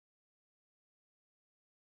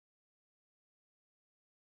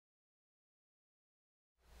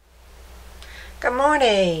Good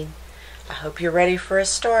morning. I hope you're ready for a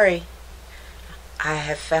story. I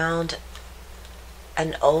have found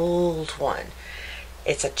an old one.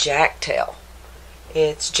 It's a Jack tale.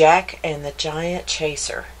 It's Jack and the Giant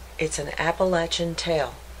Chaser. It's an Appalachian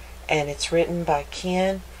tale, and it's written by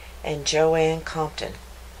Kenn and Joanne Compton.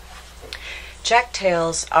 Jack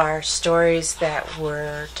tales are stories that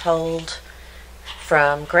were told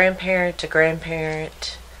from grandparent to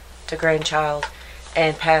grandparent to grandchild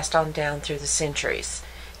and passed on down through the centuries.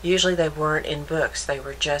 Usually they weren't in books, they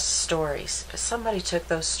were just stories. But somebody took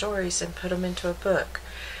those stories and put them into a book.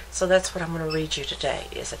 So that's what I'm going to read you today,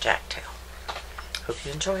 is a Jack tale. Hope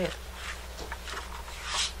you enjoy it.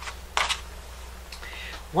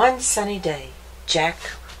 One sunny day, Jack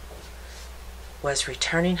was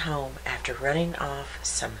returning home after running off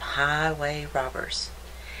some highway robbers.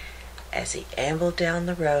 As he ambled down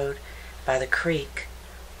the road by the creek,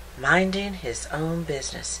 minding his own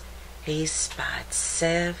business, he spied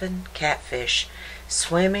 7 catfish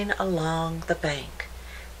swimming along the bank.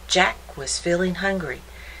 Jack was feeling hungry,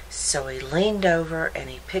 so he leaned over and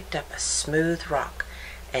he picked up a smooth rock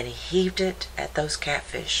and he heaved it at those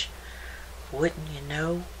catfish. Wouldn't you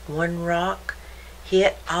know, one rock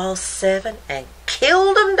hit all 7 and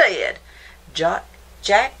killed 'em dead.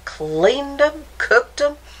 Jack cleaned 'em, cooked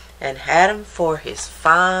 'em, and had 'em for his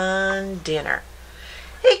fine dinner.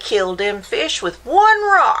 He killed them fish with one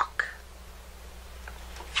rock.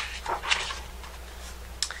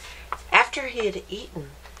 After he had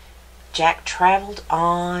eaten, Jack traveled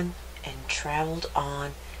on and traveled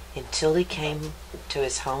on until he came to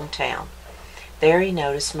his hometown. There he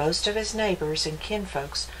noticed most of his neighbors and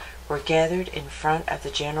kinfolks were gathered in front of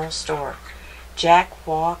the general store. Jack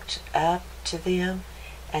walked up to them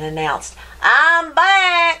and announced, "I'm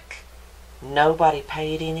back!" Nobody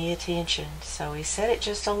paid any attention, so he said it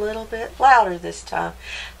just a little bit louder this time.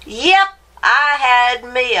 "Yep, I had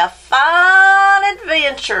me a fine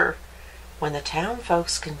adventure." When the town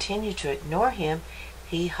folks continued to ignore him,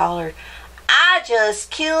 he hollered, "I just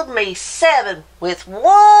killed me 7 with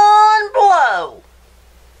one blow."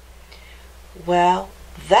 Well,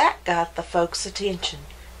 that got the folks' attention.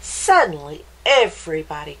 Suddenly,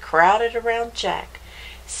 everybody crowded around Jack.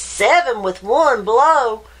 "7 with one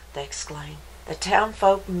blow!" they exclaimed. The town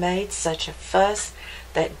folk made such a fuss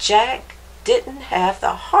that Jack didn't have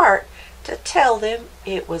the heart to tell them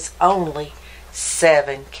it was only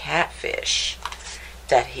 7 catfish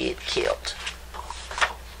that he had killed.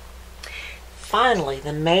 Finally,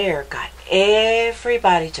 the mayor got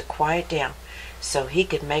everybody to quiet down so he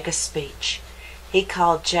could make a speech. He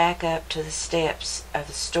called Jack up to the steps of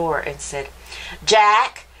the store and said,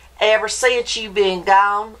 "Jack, ever since you've been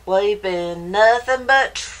gone, we've been nothing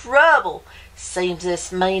but trouble. Seems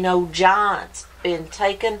this mean old giant's been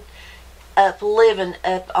taking up living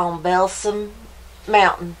up on Balsam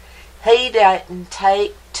Mountain. He didn't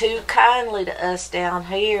take too kindly to us down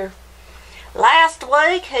here. Last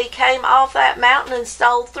week he came off that mountain and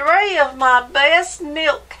stole 3 of my best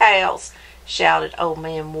milk cows," shouted Old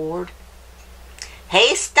Man Ward.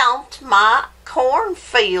 "He stomped my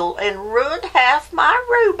cornfield and ruined half my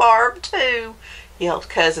rhubarb too," yelled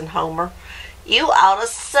Cousin Homer. "You ought to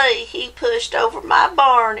see he pushed over my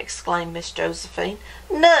barn," exclaimed Miss Josephine.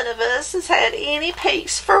 "None of us has had any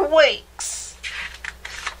peace for weeks."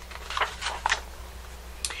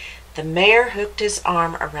 The mayor hooked his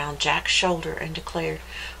arm around Jack's shoulder and declared,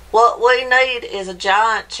 "What we need is a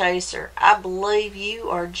giant chaser. I believe you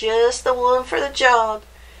are just the one for the job."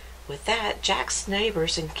 With that, Jack's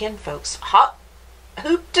neighbors and kinfolks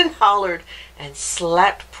hooped and hollered and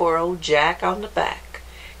slapped poor old Jack on the back.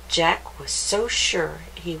 Jack was so sure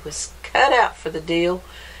he was cut out for the deal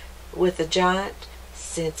with the giant,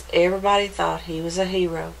 since everybody thought he was a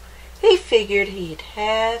hero. He figured he'd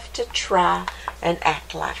have to try and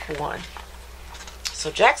act like one.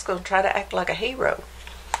 So Jack's going to try to act like a hero.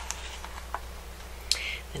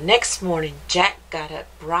 The next morning, Jack got up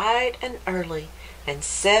bright and early and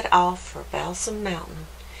set off for Balsam Mountain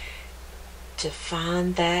to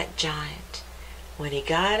find that giant. When he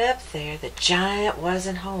got up there, the giant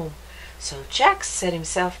wasn't home, so Jack set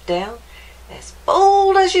himself down as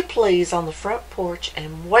bold as you please on the front porch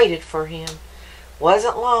and waited for him.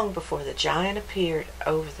 Wasn't long before the giant appeared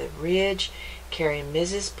over the ridge carrying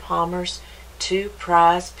Mrs. Palmer's 2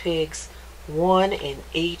 prize pigs, one in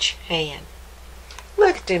each hand.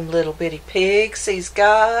 "Look at them little bitty pigs he's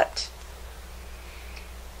got."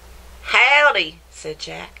 "Howdy," said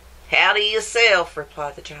Jack. "Howdy yourself,"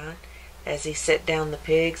 replied the giant as he set down the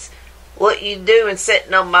pigs. "What you doing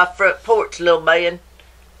sitting on my front porch, little man?"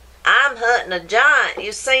 "I'm hunting a giant.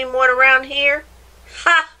 You seen one around here?"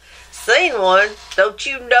 "Ha! seen one. Don't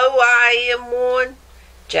you know I am one?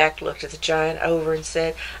 Jack looked at the giant over and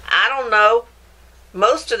said, I don't know.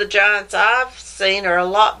 Most of the giants I've seen are a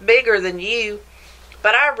lot bigger than you,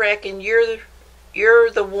 but I reckon you're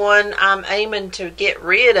the one I'm aiming to get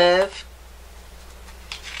rid of.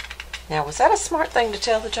 Now, was that a smart thing to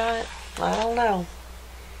tell the giant? I don't know.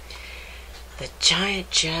 The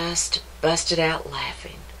giant just busted out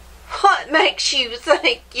laughing. What makes you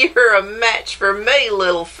think you're a match for me,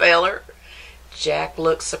 little feller? Jack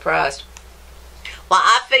looked surprised. Well,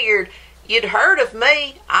 I figured you'd heard of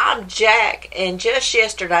me. I'm Jack, and just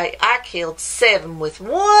yesterday I killed 7 with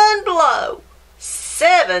one blow.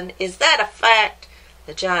 7? Is that a fact?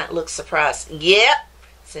 The giant looked surprised. Yep,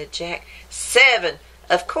 said Jack. 7.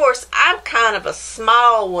 Of course, I'm kind of a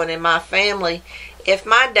small one in my family. If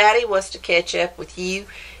my daddy was to catch up with you,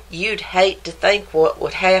 you'd hate to think what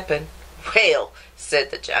would happen. Well,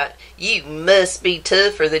 said the giant, you must be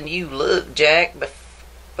tougher than you look, Jack.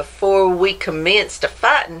 Before we commenced a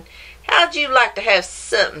fighting, how'd you like to have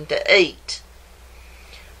something to eat?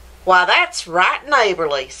 Why, that's right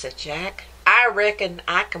neighborly, said Jack. I reckon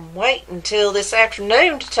I can wait until this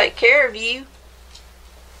afternoon to take care of you.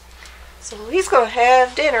 So he's going to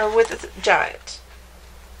have dinner with the giant.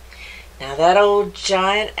 Now that old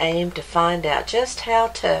giant aimed to find out just how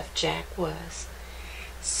tough Jack was.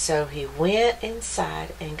 So he went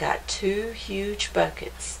inside and got 2 huge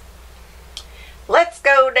buckets. Let's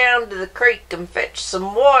go down to the creek and fetch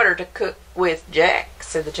some water to cook with, Jack,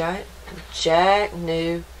 said the giant. Jack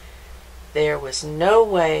knew there was no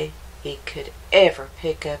way he could ever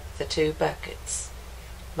pick up the 2 buckets,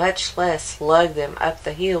 much less lug them up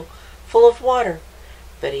the hill full of water.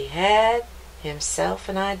 But he had himself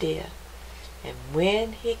an idea. And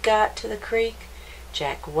when he got to the creek,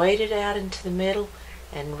 Jack waded out into the middle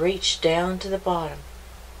and reached down to the bottom.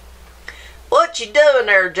 What you doing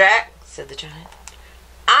there, Jack? Said the giant.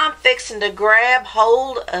 I'm fixing to grab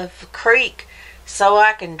hold of the creek so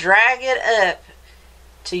I can drag it up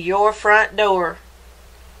to your front door.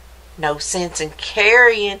 No sense in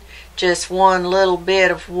carrying just one little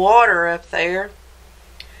bit of water up there.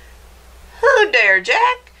 Who dare,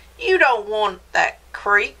 Jack? You don't want that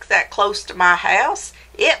creek that close to my house.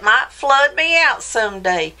 It might flood me out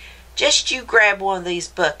someday. Just you grab one of these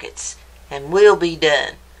buckets and we'll be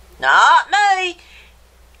done. Not me.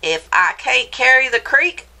 If I can't carry the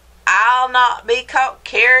creek, I'll not be caught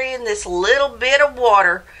carrying this little bit of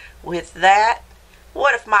water. With that,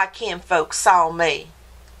 what if my kinfolk saw me?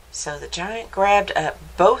 So the giant grabbed up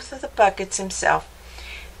both of the buckets himself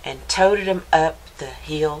and toted them up the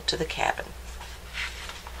hill to the cabin.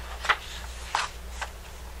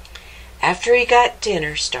 After he got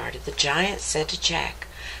dinner started, the giant said to Jack,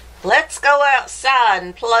 Let's go outside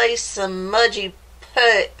and play some mudgy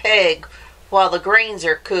peg while the greens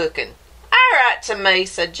are cooking. All right to me,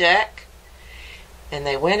 said Jack. And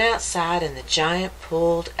they went outside, and the giant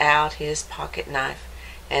pulled out his pocket knife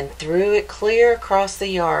and threw it clear across the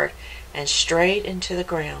yard and straight into the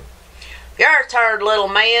ground. Your turn, little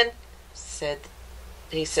man,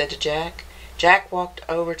 he said to Jack. Jack walked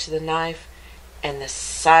over to the knife and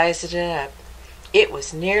sized it up. It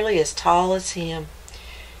was nearly as tall as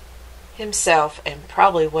himself and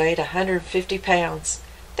probably weighed 150 pounds.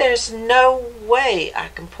 There's no way I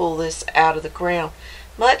can pull this out of the ground,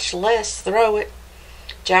 much less throw it.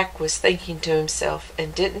 Jack was thinking to himself,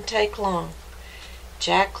 and didn't take long.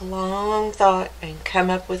 Jack long thought and come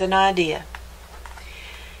up with an idea.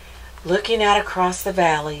 Looking out across the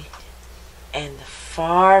valley and the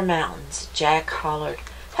far mountains, Jack hollered,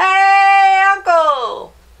 Hey,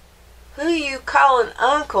 Uncle! Who you callin'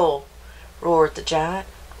 Uncle? Roared the giant.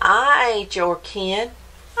 I ain't your kin.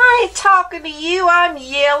 I ain't talking to you. I'm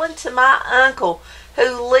yelling to my uncle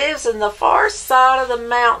who lives in the far side of the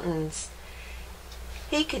mountains.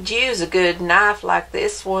 He could use a good knife like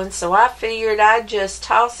this one, so I figured I'd just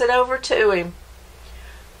toss it over to him.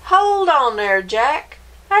 Hold on there, Jack.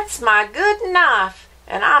 That's my good knife,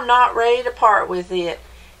 and I'm not ready to part with it.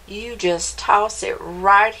 You just toss it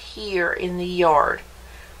right here in the yard.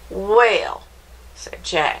 Well, said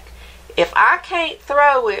Jack, if I can't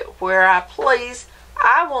throw it where I please,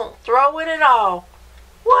 I won't throw it at all.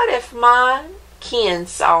 What if my kin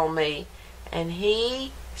saw me? And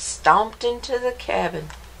he stomped into the cabin.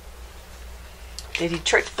 Did he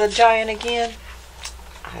trick the giant again?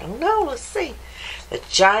 I don't know. Let's see. The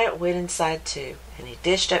giant went inside too, and he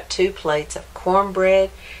dished up 2 plates of cornbread,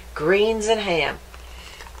 greens, and ham.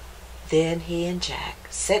 Then he and Jack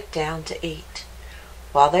sat down to eat.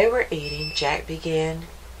 While they were eating, Jack began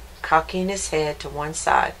cocking his head to one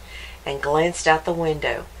side and glanced out the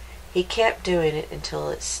window. He kept doing it until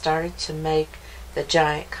it started to make the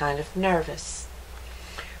giant kind of nervous.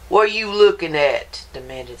 "What are you looking at?"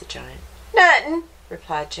 demanded the giant. "Nothing,"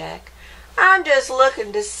 replied Jack. "I'm just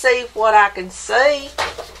looking to see what I can see."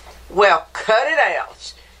 "Well, cut it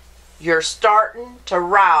out. You're starting to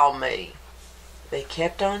rile me." They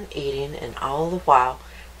kept on eating, and all the while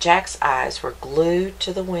Jack's eyes were glued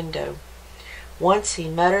to the window. Once he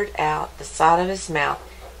muttered out the side of his mouth,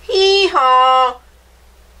 "Hee-haw!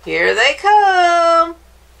 Here they come."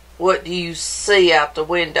 "What do you see out the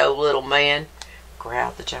window, little man?"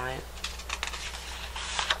 growled the giant.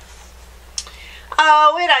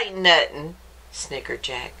 "Oh, it ain't nothing," snickered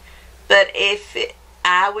Jack. "But if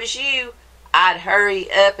I was you, I'd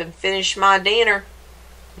hurry up and finish my dinner."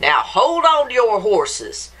 "Now hold on to your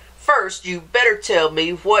horses. First, you better tell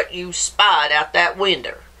me what you spied out that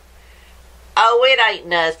window." "Oh, it ain't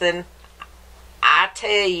nothing, I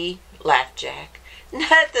tell ye," laughed Jack.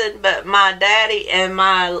 "Nothing but my daddy and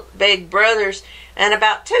my big brothers and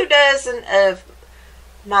about 24 of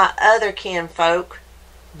my other kinfolk."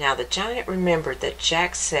 Now the giant remembered that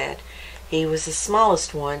Jack said he was the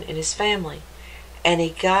smallest one in his family, and he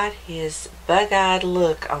got his bug-eyed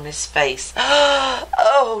look on his face.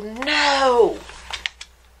 "Oh no!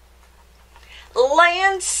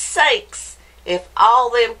 Land sakes! If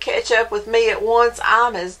all them catch up with me at once,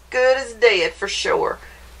 I'm as good as dead for sure.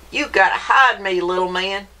 You gotta hide me, little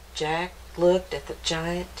man." Jack looked at the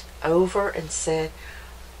giant over and said,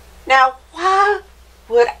 "Now why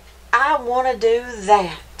would I want to do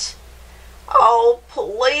that? Oh,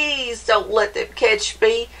 please don't let them catch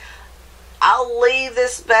me. I'll leave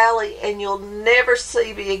this valley and you'll never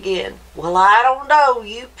see me again." "Well, I don't know.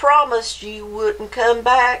 You promised you wouldn't come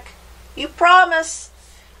back. You promised."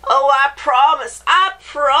 "Oh, I promise. I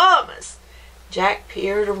promise." Jack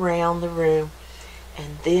peered around the room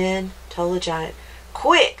and then told the giant,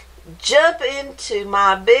 "Quick, jump into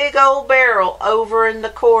my big old barrel over in the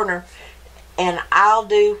corner, and I'll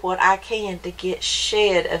do what I can to get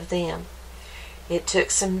shed of them." It took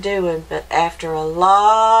some doing, but after a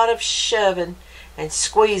lot of shoving and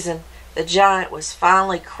squeezing, the giant was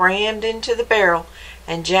finally crammed into the barrel,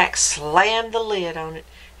 and Jack slammed the lid on it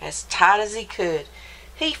as tight as he could.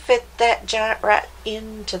 He fit that giant right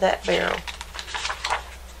into that barrel.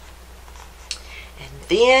 And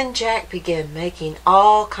then Jack began making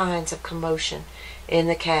all kinds of commotion in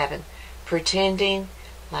the cabin, pretending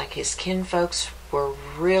like his kinfolks were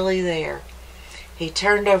really there. He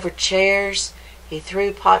turned over chairs, he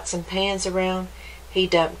threw pots and pans around, he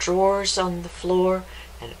dumped drawers on the floor,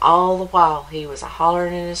 and all the while he was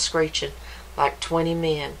a-hollering and a-screeching like 20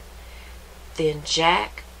 men. Then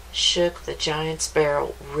Jack shook the giant's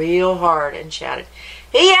barrel real hard and shouted,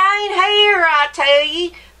 "He ain't here, I tell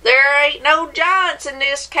ye! There ain't no giants in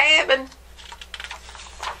this cabin!"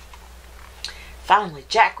 Finally,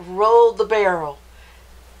 Jack rolled the barrel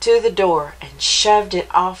to the door and shoved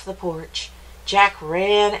it off the porch. Jack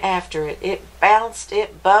ran after it. It bounced,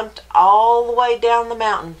 it bumped all the way down the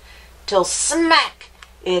mountain, till smack,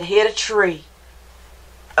 it hit a tree.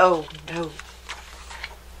 Oh no.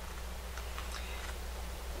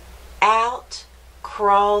 Out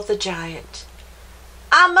crawled the giant.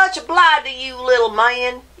 "I'm much obliged to you, little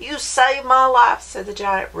man. You saved my life," said the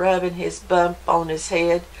giant, rubbing his bump on his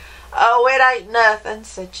head. "Oh, it ain't nothing,"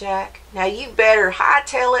 said Jack. "Now you better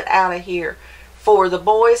hightail it out of here, 'fore the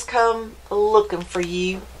boys come looking for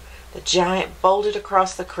you." The giant bolted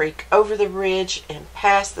across the creek, over the ridge, and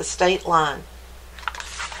past the state line.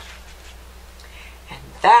 And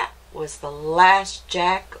that was the last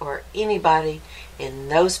Jack or anybody in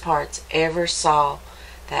those parts ever saw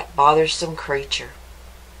that bothersome creature.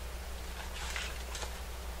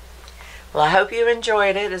 Well, I hope you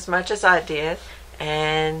enjoyed it as much as I did,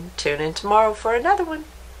 and tune in tomorrow for another one.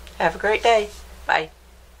 Have a great day. Bye.